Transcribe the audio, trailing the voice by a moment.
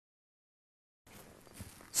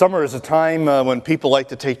Summer is a time when people like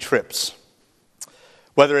to take trips.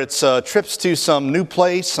 Whether it's trips to some new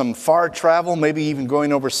place, some far travel, maybe even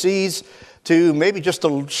going overseas, to maybe just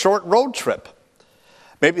a short road trip.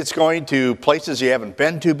 Maybe it's going to places you haven't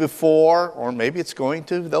been to before, or maybe it's going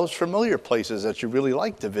to those familiar places that you really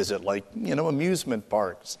like to visit, like, amusement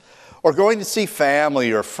parks. Or going to see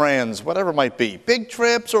family or friends, whatever it might be. Big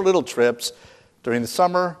trips or little trips. During the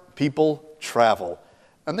summer, people travel.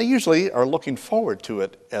 And they usually are looking forward to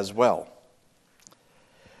it as well.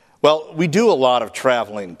 Well, we do a lot of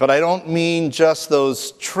traveling, but I don't mean just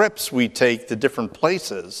those trips we take to different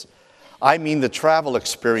places. I mean the travel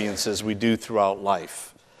experiences we do throughout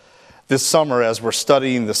life. This summer, as we're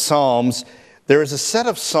studying the Psalms, there is a set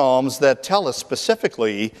of Psalms that tell us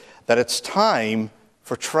specifically that it's time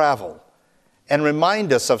for travel and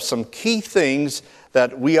remind us of some key things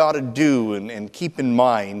that we ought to do and keep in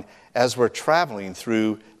mind as we're traveling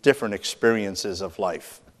through different experiences of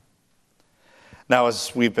life. Now,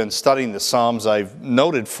 as we've been studying the Psalms, I've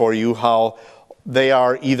noted for you how they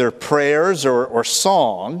are either prayers or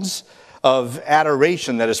songs of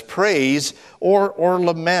adoration, that is praise, or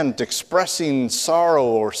lament, expressing sorrow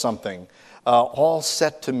or something, all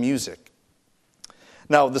set to music.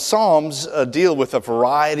 Now, the Psalms deal with a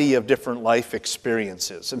variety of different life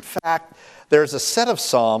experiences. In fact, there's a set of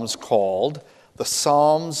Psalms called the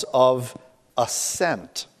Psalms of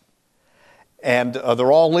Ascent. And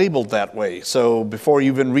they're all labeled that way. So before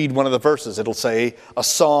you even read one of the verses, it'll say, a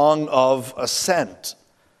song of ascent.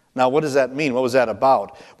 Now, what does that mean? What was that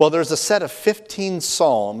about? Well, there's a set of 15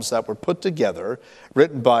 psalms that were put together,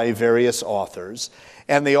 written by various authors,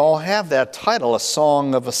 and they all have that title, a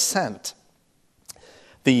song of ascent.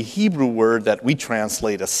 The Hebrew word that we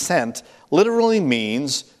translate ascent literally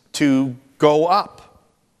means to go up.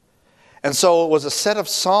 And so it was a set of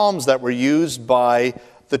psalms that were used by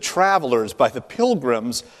the travelers, by the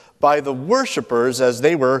pilgrims, by the worshipers as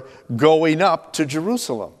they were going up to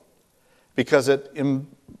Jerusalem, because it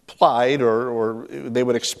implied or they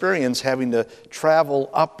would experience having to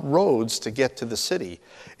travel up roads to get to the city.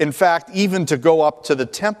 In fact, even to go up to the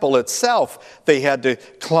temple itself, they had to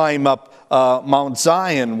climb up Mount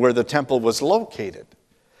Zion where the temple was located.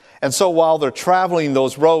 And so while they're traveling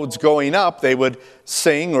those roads going up, they would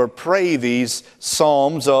sing or pray these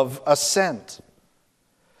psalms of ascent.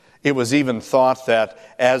 It was even thought that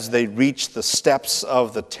as they reached the steps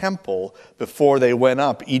of the temple, before they went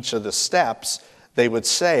up each of the steps, they would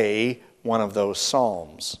say one of those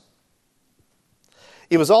psalms.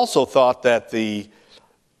 It was also thought that the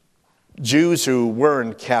Jews who were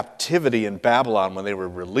in captivity in Babylon when they were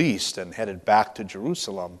released and headed back to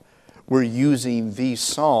Jerusalem were using these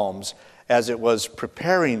psalms as it was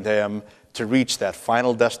preparing them to reach that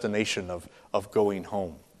final destination of going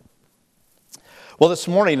home. Well, this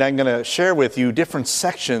morning I'm going to share with you different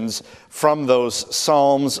sections from those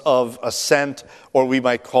Psalms of Ascent, or we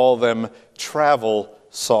might call them travel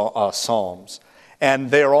psalms.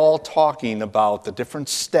 And they're all talking about the different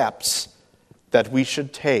steps that we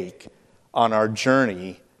should take on our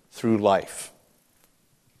journey through life.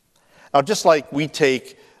 Now, just like we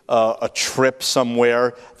take a trip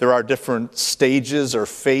somewhere, there are different stages or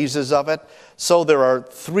phases of it. So there are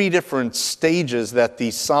 3 different stages that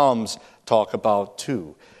these Psalms talk about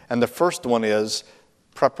too. And the first one is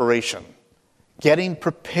preparation, getting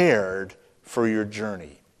prepared for your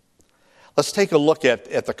journey. Let's take a look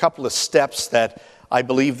at the couple of steps that I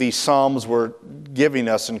believe these Psalms were giving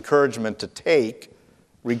us encouragement to take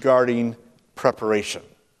regarding preparation.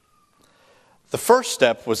 The first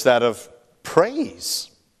step was that of praise.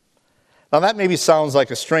 Now that maybe sounds like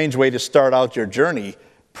a strange way to start out your journey,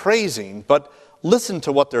 praising, but listen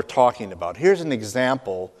to what they're talking about. Here's an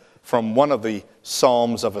example from one of the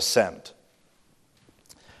Psalms of Ascent.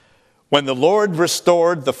 When the Lord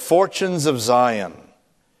restored the fortunes of Zion,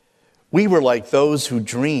 we were like those who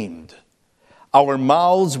dreamed. Our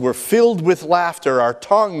mouths were filled with laughter, our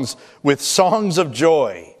tongues with songs of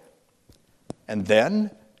joy. And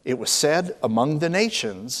then it was said among the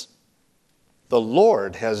nations, the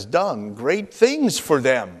Lord has done great things for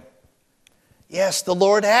them. Yes, the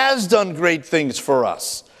Lord has done great things for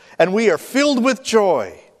us, and we are filled with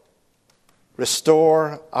joy.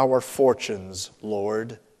 Restore our fortunes,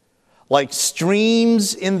 Lord, like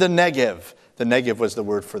streams in the Negev. The Negev was the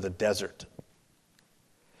word for the desert.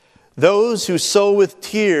 Those who sow with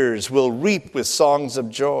tears will reap with songs of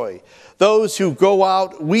joy. Those who go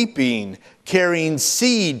out weeping, carrying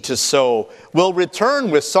seed to sow, will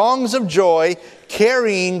return with songs of joy,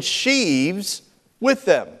 carrying sheaves with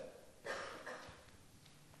them.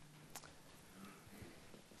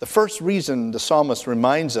 The first reason the psalmist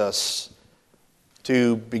reminds us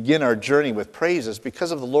to begin our journey with praise is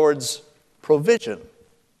because of the Lord's provision.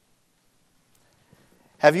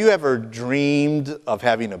 Have you ever dreamed of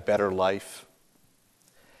having a better life?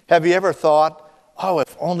 Have you ever thought, oh,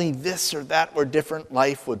 if only this or that were different,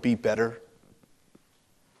 life would be better?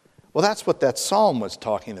 Well, that's what that psalm was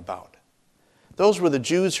talking about. Those were the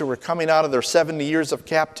Jews who were coming out of their 70 years of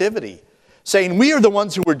captivity, saying, we are the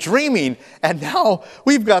ones who were dreaming, and now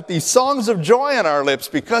we've got these songs of joy on our lips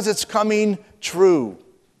because it's coming true.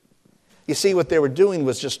 You see, what they were doing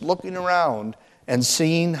was just looking around and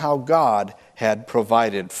seeing how God had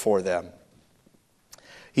provided for them.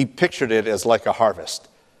 He pictured it as like a harvest.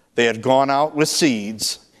 They had gone out with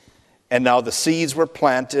seeds, and now the seeds were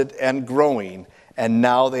planted and growing, and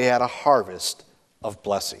now they had a harvest of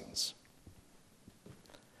blessings.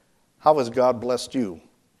 How has God blessed you?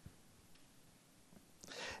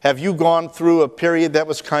 Have you gone through a period that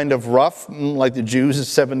was kind of rough, like the Jews'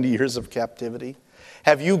 70 years of captivity?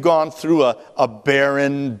 Have you gone through a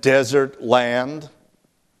barren desert land?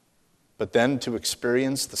 But then to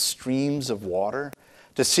experience the streams of water,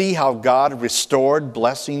 to see how God restored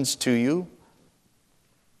blessings to you?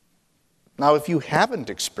 Now, if you haven't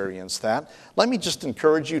experienced that, let me just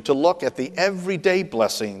encourage you to look at the everyday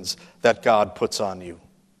blessings that God puts on you.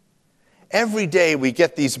 Every day we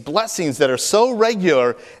get these blessings that are so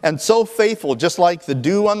regular and so faithful, just like the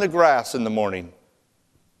dew on the grass in the morning.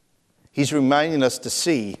 He's reminding us to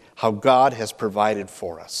see how God has provided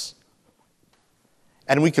for us.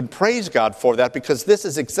 And we can praise God for that because this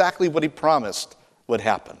is exactly what He promised would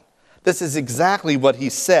happen. This is exactly what He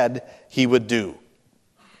said He would do.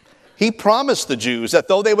 He promised the Jews that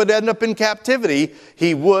though they would end up in captivity,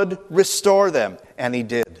 He would restore them, and He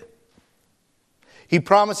did. He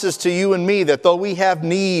promises to you and me that though we have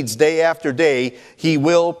needs day after day, He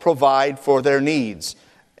will provide for their needs,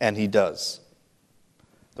 and He does.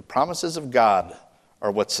 The promises of God are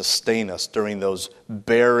what sustain us during those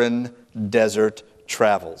barren desert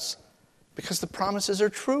travels, because the promises are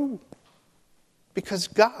true, because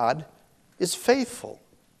God is faithful.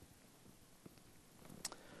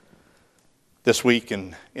 This week,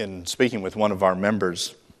 in speaking with one of our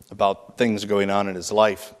members about things going on in his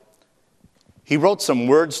life, he wrote some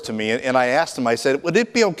words to me, and I asked him, I said, would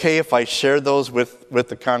it be okay if I shared those with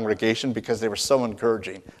the congregation because they were so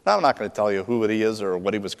encouraging? Now, I'm not going to tell you who he is or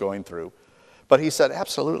what he was going through, but he said,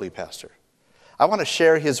 absolutely, Pastor. I want to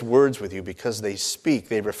share his words with you because they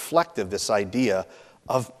reflect this idea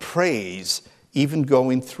of praise even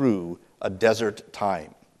going through a desert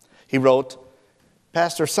time. He wrote,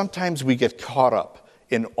 Pastor, sometimes we get caught up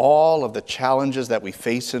in all of the challenges that we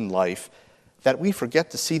face in life that we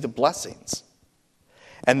forget to see the blessings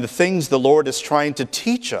and the things the Lord is trying to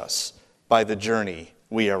teach us by the journey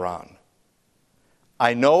we are on.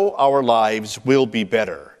 I know our lives will be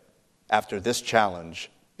better after this challenge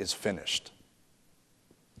is finished.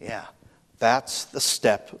 Yeah, that's the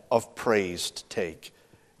step of praise to take,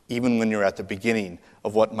 even when you're at the beginning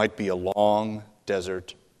of what might be a long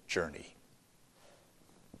desert journey.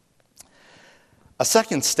 A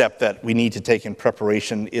second step that we need to take in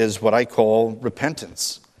preparation is what I call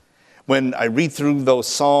repentance. When I read through those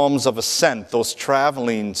psalms of ascent, those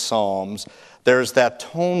traveling psalms, there's that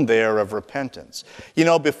tone there of repentance. You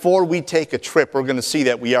know, before we take a trip, we're going to see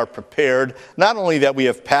that we are prepared, not only that we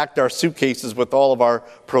have packed our suitcases with all of our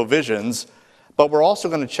provisions, but we're also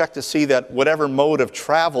going to check to see that whatever mode of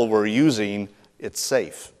travel we're using, it's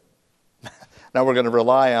safe. Now we're going to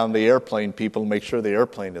rely on the airplane people to make sure the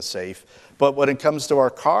airplane is safe. But when it comes to our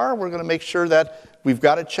car, we're going to make sure that we've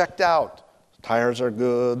got it checked out. Tires are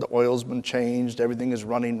good, the oil's been changed, everything is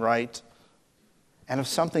running right. And if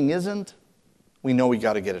something isn't, we know we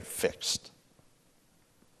got to get it fixed.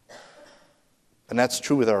 And that's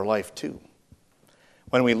true with our life too.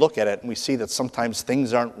 When we look at it and we see that sometimes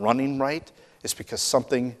things aren't running right, it's because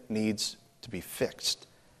something needs to be fixed.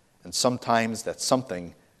 And sometimes that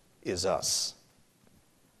something is us,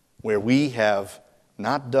 where we have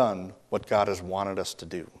not done what God has wanted us to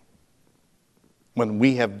do, when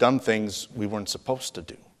we have done things we weren't supposed to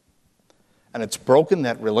do. And it's broken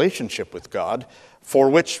that relationship with God, for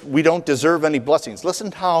which we don't deserve any blessings.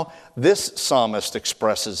 Listen to how this psalmist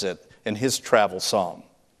expresses it in his travel psalm.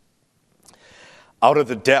 Out of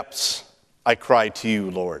the depths I cry to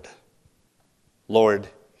you, Lord. Lord,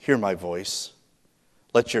 hear my voice.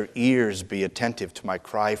 Let your ears be attentive to my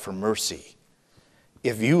cry for mercy.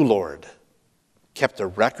 If you, Lord, kept a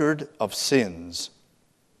record of sins,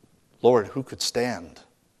 Lord, who could stand?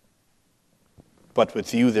 But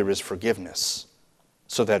with you there is forgiveness,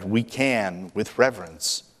 so that we can, with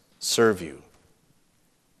reverence, serve you.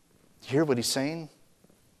 You hear what he's saying?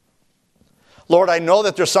 Lord, I know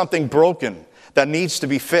that there's something broken. that needs to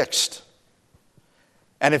be fixed.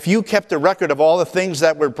 And if you kept a record of all the things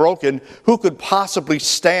that were broken, who could possibly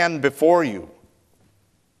stand before you?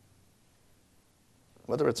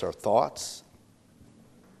 Whether it's our thoughts,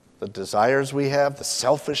 the desires we have, the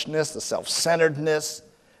selfishness, the self-centeredness,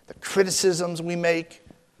 the criticisms we make,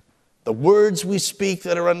 the words we speak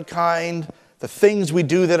that are unkind, the things we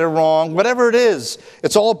do that are wrong, whatever it is,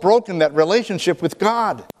 it's all broken, that relationship with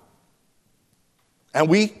God. And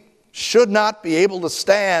we should not be able to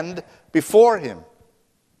stand before him.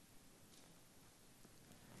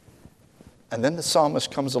 And then the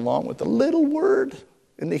psalmist comes along with a little word.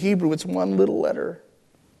 In the Hebrew, it's one little letter.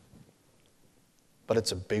 But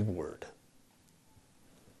it's a big word.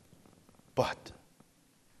 But,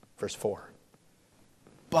 verse 4,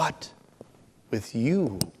 but with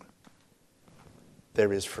you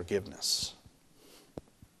there is forgiveness.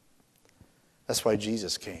 That's why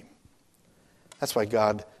Jesus came. That's why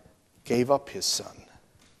God gave up his Son,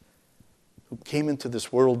 who came into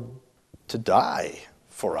this world to die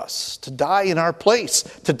for us, to die in our place,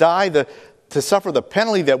 to suffer the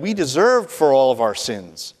penalty that we deserved for all of our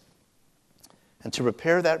sins, and to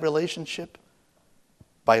repair that relationship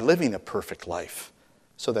by living a perfect life,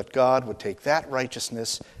 so that God would take that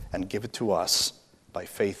righteousness and give it to us by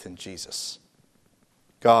faith in Jesus.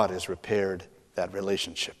 God has repaired that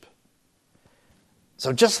relationship.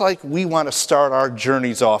 So just like we want to start our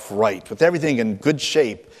journeys off right, with everything in good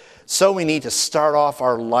shape, so we need to start off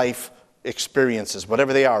our life experiences,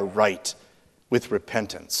 whatever they are, right, with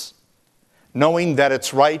repentance. Knowing that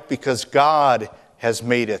it's right because God has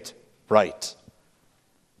made it right.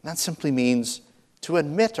 And that simply means to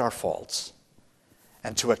admit our faults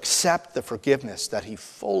and to accept the forgiveness that he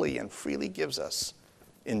fully and freely gives us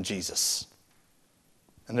in Jesus.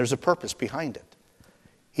 And there's a purpose behind it.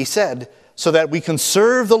 He said, so that we can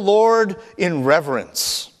serve the Lord in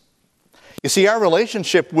reverence. You see, our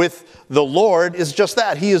relationship with the Lord is just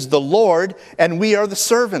that. He is the Lord, and we are the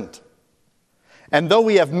servant. And though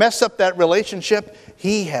we have messed up that relationship,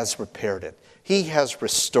 he has repaired it. He has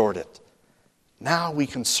restored it. Now we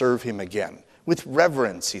can serve him again. With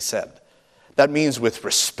reverence, he said. That means with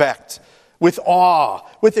respect, with awe,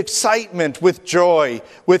 with excitement, with joy,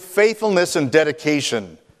 with faithfulness and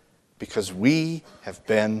dedication, because we have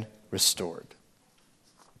been restored.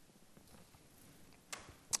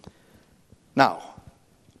 Now,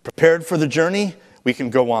 prepared for the journey, we can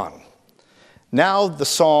go on. Now the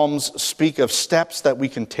Psalms speak of steps that we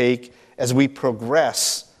can take as we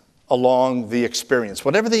progress along the experience.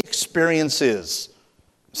 Whatever the experience is,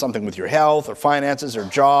 something with your health or finances or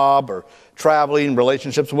job or traveling,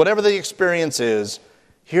 relationships, whatever the experience is,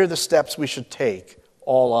 here are the steps we should take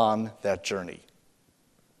all on that journey.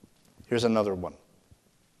 Here's another one.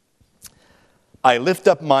 I lift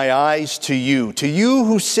up my eyes to you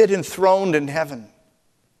who sit enthroned in heaven.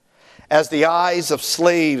 As the eyes of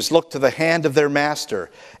slaves look to the hand of their master,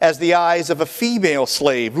 as the eyes of a female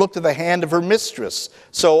slave look to the hand of her mistress,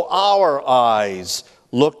 so our eyes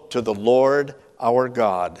look to the Lord our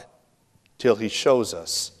God till he shows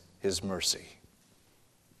us his mercy.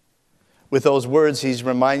 With those words, he's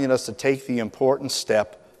reminding us to take the important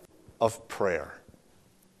step of prayer.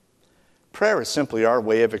 Prayer is simply our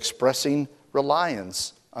way of expressing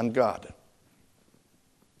reliance on God.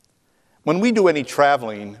 When we do any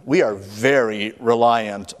traveling, we are very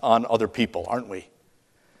reliant on other people, aren't we?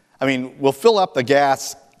 I mean, we'll fill up the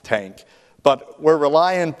gas tank, but we're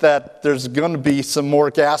reliant that there's going to be some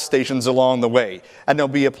more gas stations along the way, and there'll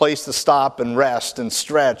be a place to stop and rest and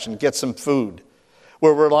stretch and get some food.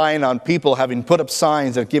 We're relying on people having put up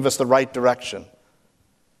signs that give us the right direction.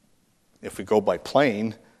 If we go by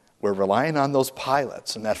plane, we're relying on those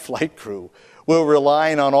pilots and that flight crew. We're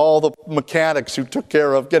relying on all the mechanics who took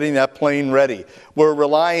care of getting that plane ready. We're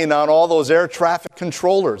relying on all those air traffic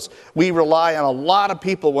controllers. We rely on a lot of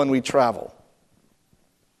people when we travel.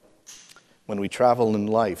 When we travel in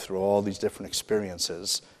life through all these different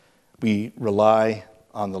experiences, we rely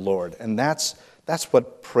on the Lord. And that's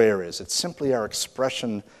what prayer is. It's simply our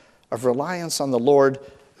expression of reliance on the Lord,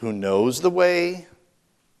 who knows the way,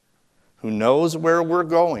 who knows where we're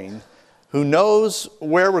going, who knows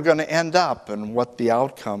where we're going to end up and what the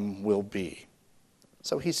outcome will be.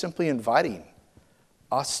 So he's simply inviting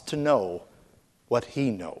us to know what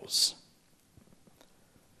he knows.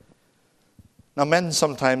 Now, men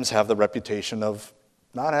sometimes have the reputation of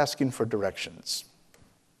not asking for directions,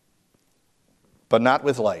 but not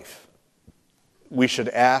with life. We should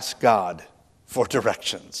ask God for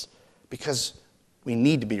directions because we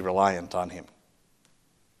need to be reliant on him.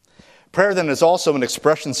 Prayer then is also an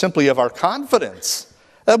expression simply of our confidence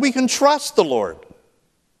that we can trust the Lord.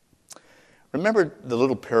 Remember the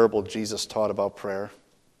little parable Jesus taught about prayer?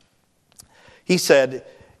 He said,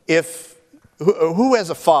 who has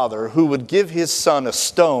a father who would give his son a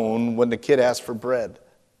stone when the kid asked for bread?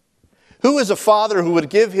 Who is a father who would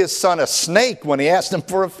give his son a snake when he asked him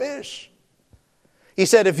for a fish? He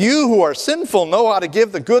said, if you who are sinful know how to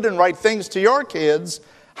give the good and right things to your kids,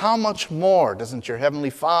 how much more doesn't your heavenly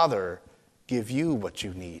Father give you what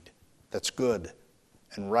you need that's good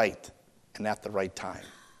and right and at the right time?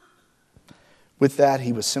 With that,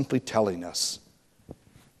 he was simply telling us,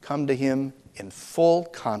 come to him in full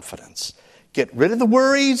confidence. Get rid of the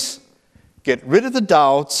worries, get rid of the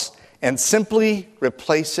doubts, and simply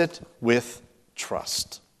replace it with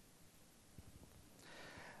trust.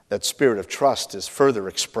 That spirit of trust is further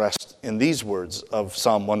expressed in these words of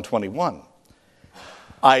Psalm 121.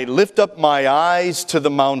 I lift up my eyes to the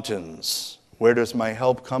mountains. Where does my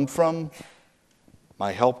help come from?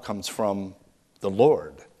 My help comes from the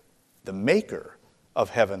Lord, the maker of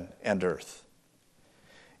heaven and earth.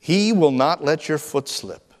 He will not let your foot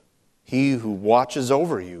slip. He who watches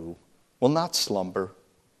over you will not slumber.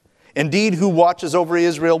 Indeed, who watches over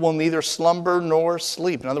Israel will neither slumber nor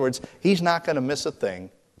sleep. In other words, he's not going to miss a thing.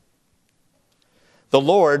 The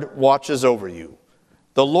Lord watches over you.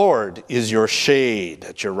 The Lord is your shade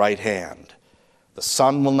at your right hand. The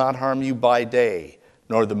sun will not harm you by day,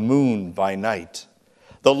 nor the moon by night.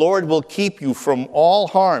 The Lord will keep you from all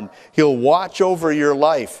harm. He'll watch over your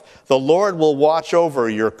life. The Lord will watch over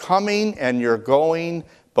your coming and your going,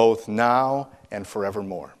 both now and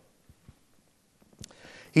forevermore.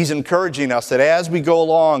 He's encouraging us that as we go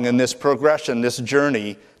along in this progression, this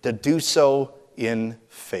journey, to do so in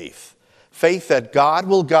faith. Faith that God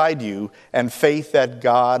will guide you and faith that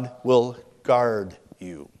God will guard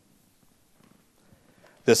you.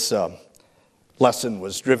 This lesson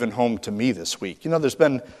was driven home to me this week. You know, there's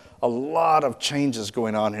been a lot of changes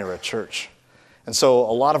going on here at church. And so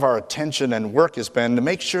a lot of our attention and work has been to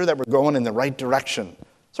make sure that we're going in the right direction.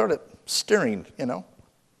 Sort of steering, you know.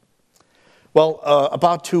 Well,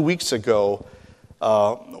 about 2 weeks ago,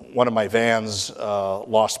 one of my vans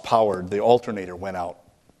lost power. The alternator went out.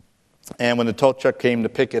 And when the tow truck came to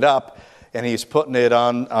pick it up, and he's putting it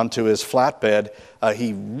onto his flatbed,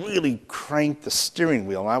 he really cranked the steering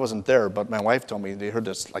wheel. And I wasn't there, but my wife told me they heard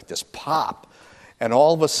this pop. And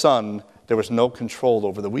all of a sudden, there was no control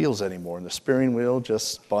over the wheels anymore, and the steering wheel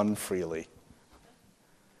just spun freely.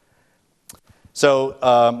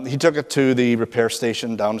 So he took it to the repair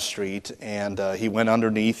station down the street, and he went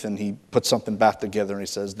underneath, and he put something back together, and he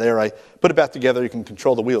says, there, I put it back together, you can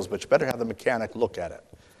control the wheels, but you better have the mechanic look at it.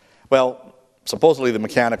 Well, supposedly the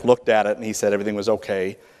mechanic looked at it, and he said everything was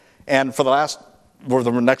okay. And for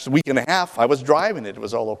the next week and a half, I was driving it. It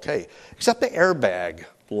was all okay, except the airbag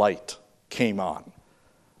light came on.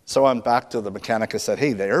 So I'm back to the mechanic. I said,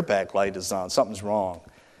 hey, the airbag light is on. Something's wrong.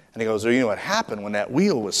 And he goes, well, you know what happened? When that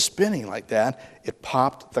wheel was spinning like that, it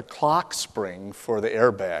popped the clock spring for the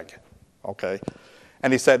airbag. Okay.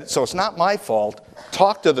 And he said, so it's not my fault.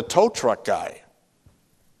 Talk to the tow truck guy.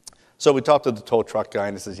 So we talked to the tow truck guy,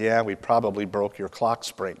 and he says, yeah, we probably broke your clock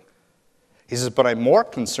spring. He says, but I'm more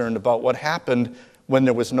concerned about what happened when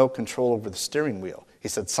there was no control over the steering wheel. He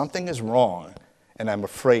said, something is wrong, and I'm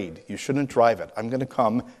afraid you shouldn't drive it. I'm going to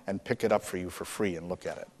come and pick it up for you for free and look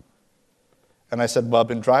at it. And I said, well, I've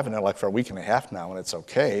been driving it for a week and a half now, and it's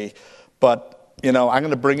okay, but, I'm going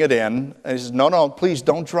to bring it in. And he says, no, please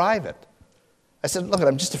don't drive it. I said, look,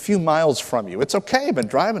 I'm just a few miles from you. It's okay. I've been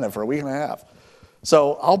driving it for a week and a half.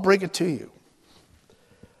 So I'll bring it to you.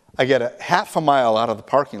 I get a half a mile out of the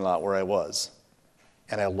parking lot where I was,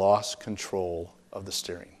 and I lost control of the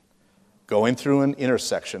steering. Going through an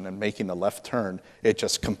intersection and making a left turn, it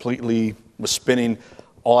just completely was spinning.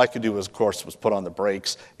 All I could do, of course, was put on the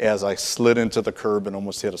brakes as I slid into the curb and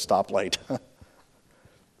almost hit a stoplight.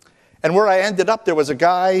 And where I ended up, there was a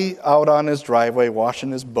guy out on his driveway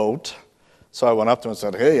washing his boat. So I went up to him and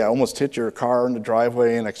said, hey, I almost hit your car in the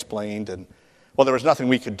driveway, and explained. And well, there was nothing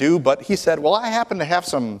we could do, but he said, well, I happen to have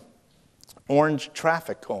some orange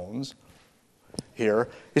traffic cones here.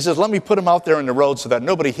 He says, let me put them out there in the road so that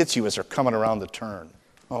nobody hits you as they're coming around the turn.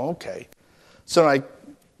 Oh, okay. So I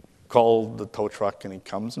called the tow truck, and he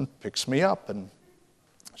comes and picks me up. And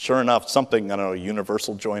sure enough, something, I don't know, a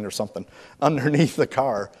universal joint or something underneath the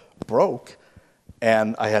car broke,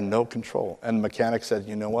 and I had no control. And the mechanic said,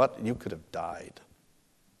 you know what? You could have died.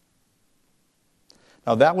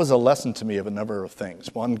 Now, that was a lesson to me of a number of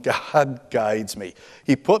things. One, God guides me.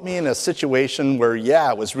 He put me in a situation where,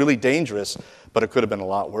 yeah, it was really dangerous, but it could have been a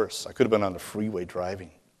lot worse. I could have been on the freeway driving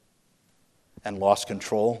and lost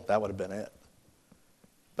control. That would have been it.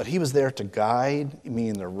 But he was there to guide me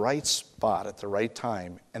in the right spot at the right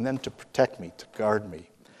time, and then to protect me, to guard me.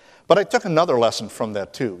 But I took another lesson from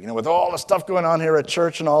that too. With all the stuff going on here at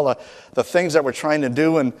church and all the things that we're trying to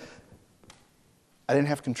do, and I didn't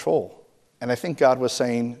have control. And I think God was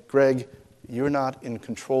saying, Greg, you're not in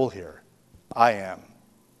control here. I am.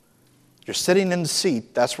 You're sitting in the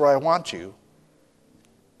seat. That's where I want you.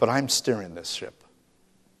 But I'm steering this ship.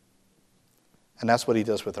 And that's what he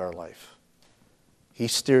does with our life. He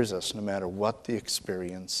steers us no matter what the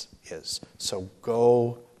experience is. So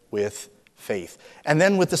go with faith. And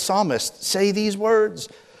then with the psalmist, say these words.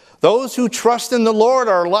 Those who trust in the Lord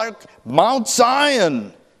are like Mount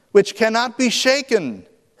Zion, which cannot be shaken,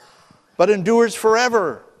 but endures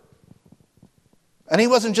forever. And he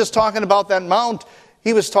wasn't just talking about that mount.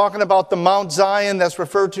 He was talking about the Mount Zion that's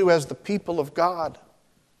referred to as the people of God.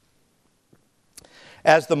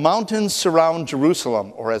 As the mountains surround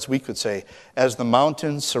Jerusalem, or as we could say, as the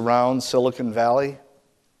mountains surround Silicon Valley,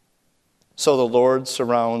 so the Lord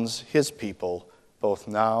surrounds his people both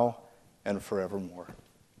now and forevermore.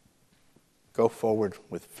 Go forward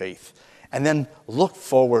with faith. And then look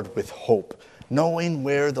forward with hope, knowing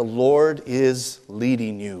where the Lord is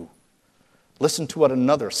leading you. Listen to what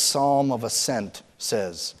another Psalm of Ascent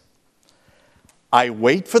says. I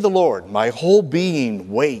wait for the Lord, my whole being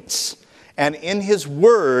waits, and in his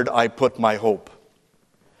word I put my hope.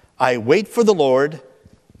 I wait for the Lord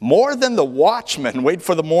more than the watchmen wait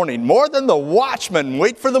for the morning. More than the watchmen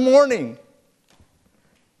wait for the morning.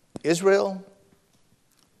 Israel,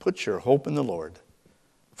 put your hope in the Lord.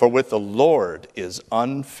 For with the Lord is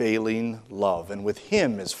unfailing love, and with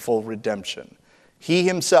him is full redemption. He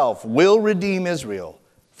himself will redeem Israel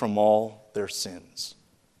from all their sins.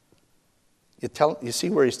 You see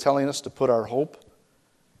where he's telling us to put our hope?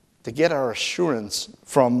 To get our assurance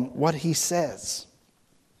from what he says.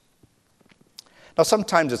 Now,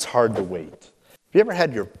 sometimes it's hard to wait. Have you ever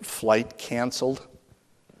had your flight canceled?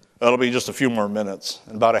 It'll be just a few more minutes.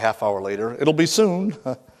 And about a half hour later, it'll be soon.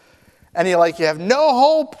 And you have no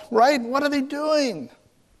hope, right? What are they doing?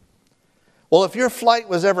 Well, if your flight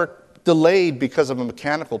was ever delayed because of a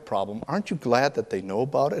mechanical problem, aren't you glad that they know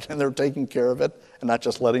about it and they're taking care of it and not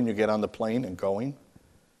just letting you get on the plane and going?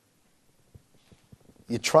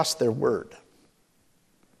 You trust their word,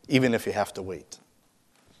 even if you have to wait.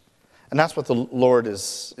 And that's what the Lord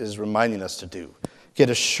is reminding us to do. Get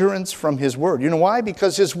assurance from his word. You know why?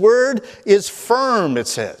 Because his word is firm, it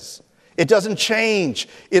says. It doesn't change.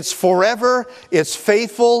 It's forever, it's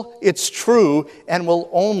faithful, it's true, and will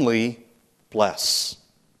only bless.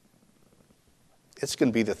 It's going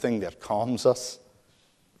to be the thing that calms us,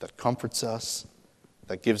 that comforts us,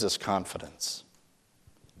 that gives us confidence.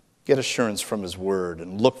 Get assurance from his word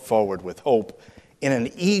and look forward with hope in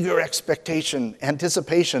an eager anticipation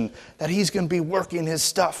that he's going to be working his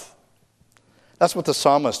stuff. That's what the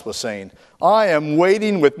psalmist was saying. I am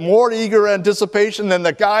waiting with more eager anticipation than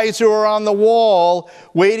the guys who are on the wall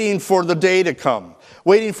waiting for the day to come,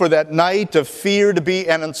 waiting for that night of fear to be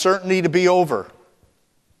and uncertainty to be over.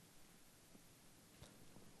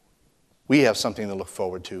 We have something to look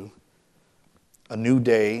forward to, a new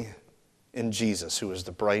day in Jesus, who is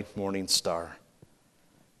the bright morning star.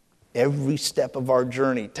 Every step of our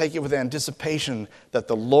journey, take it with anticipation that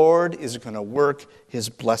the Lord is going to work his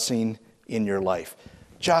blessing in your life.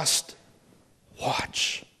 Just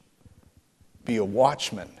watch. Be a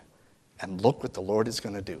watchman and look what the Lord is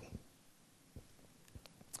going to do.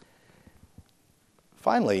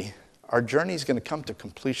 Finally, our journey is going to come to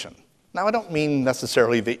completion. Now, I don't mean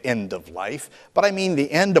necessarily the end of life, but I mean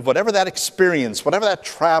the end of whatever that experience, whatever that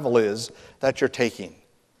travel is that you're taking.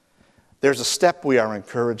 There's a step we are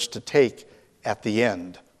encouraged to take at the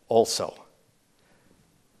end also.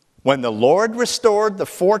 When the Lord restored the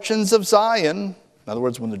fortunes of Zion, in other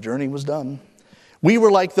words, when the journey was done, we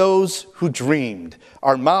were like those who dreamed.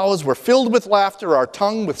 Our mouths were filled with laughter, our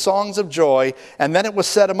tongue with songs of joy, and then it was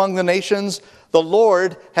said among the nations, the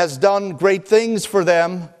Lord has done great things for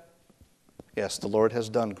them. Yes, the Lord has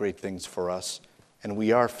done great things for us, and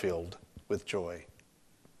we are filled with joy.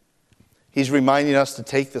 He's reminding us to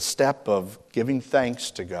take the step of giving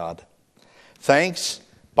thanks to God. Thanks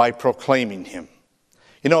by proclaiming him.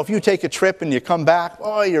 You know, if you take a trip and you come back,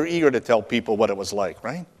 you're eager to tell people what it was like,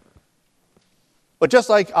 right? But just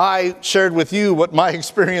like I shared with you what my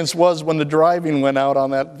experience was when the driving went out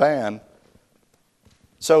on that van,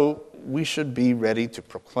 so we should be ready to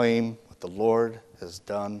proclaim what the Lord has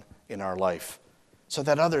done in our life so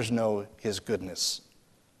that others know his goodness.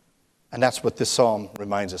 And that's what this psalm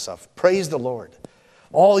reminds us of. Praise the Lord.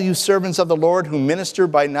 All you servants of the Lord who minister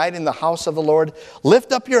by night in the house of the Lord,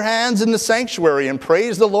 lift up your hands in the sanctuary and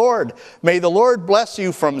praise the Lord. May the Lord bless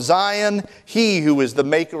you from Zion, he who is the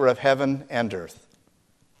maker of heaven and earth.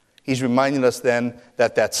 He's reminding us then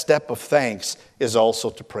that that step of thanks is also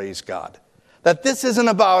to praise God. That this isn't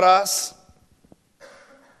about us.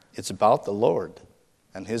 It's about the Lord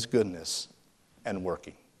and his goodness and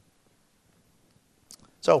working.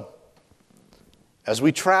 So, as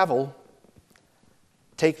we travel,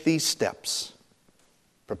 take these steps,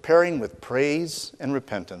 preparing with praise and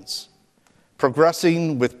repentance,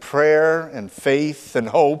 progressing with prayer and faith and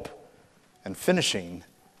hope, and finishing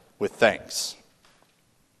with thanks.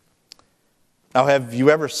 Now, have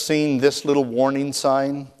you ever seen this little warning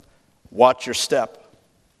sign? Watch your step.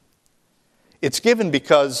 It's given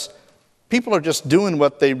because people are just doing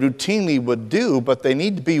what they routinely would do, but they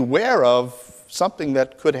need to be aware of something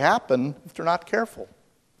that could happen if they're not careful.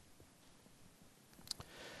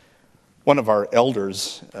 One of our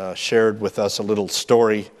elders shared with us a little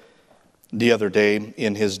story the other day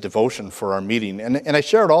in his devotion for our meeting. And I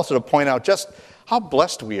shared also to point out just how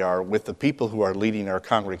blessed we are with the people who are leading our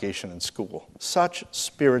congregation in school. Such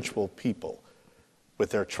spiritual people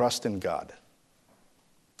with their trust in God.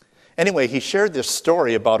 Anyway, he shared this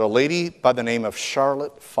story about a lady by the name of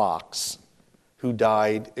Charlotte Fox who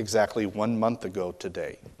died exactly 1 month ago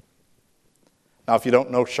today. Now, if you don't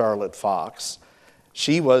know Charlotte Fox,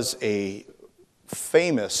 she was a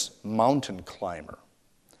famous mountain climber.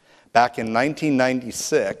 Back in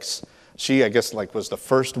 1996, she, was the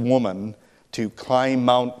first woman to climb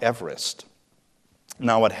Mount Everest.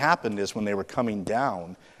 Now, what happened is when they were coming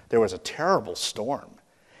down, there was a terrible storm.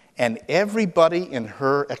 And everybody in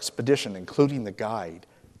her expedition, including the guide,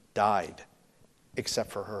 died,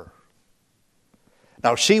 except for her.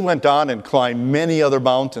 Now, she went on and climbed many other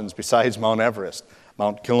mountains besides Mount Everest,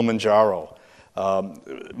 Mount Kilimanjaro,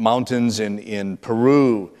 mountains in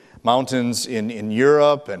Peru, mountains in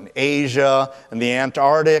Europe and Asia and the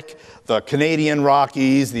Antarctic, the Canadian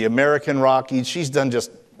Rockies, the American Rockies. She's done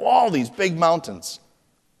just all these big mountains.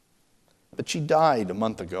 But she died a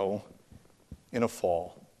month ago in a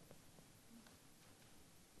fall.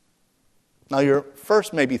 Now, you're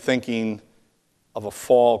first maybe thinking of a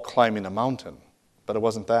fall climbing a mountain, but it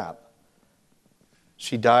wasn't that.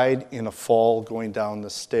 She died in a fall going down the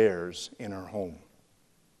stairs in her home.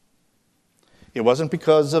 It wasn't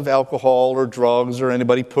because of alcohol or drugs or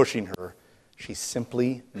anybody pushing her. She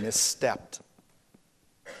simply misstepped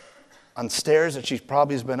on stairs that she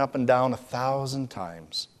probably has been up and down 1,000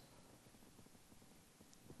 times.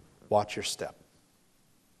 Watch your step.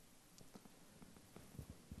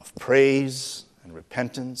 Of praise and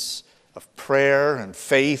repentance, of prayer and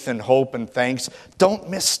faith and hope and thanks. Don't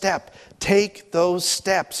misstep. Take those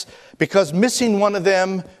steps, because missing one of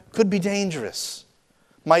them could be dangerous.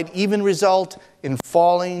 Might even result in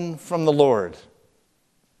falling from the Lord.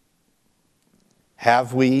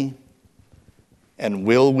 Have we and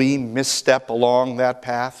will we misstep along that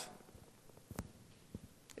path?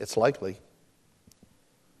 It's likely.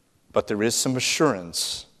 But there is some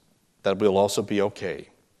assurance that we'll also be okay.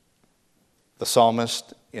 The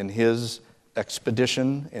psalmist, in his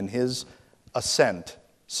expedition, in his ascent,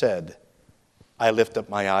 said, I lift up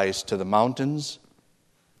my eyes to the mountains.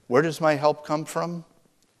 Where does my help come from?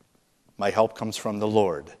 My help comes from the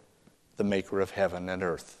Lord, the maker of heaven and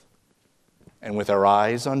earth. And with our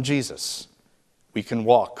eyes on Jesus, we can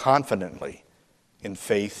walk confidently in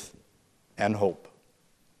faith and hope.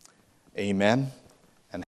 Amen.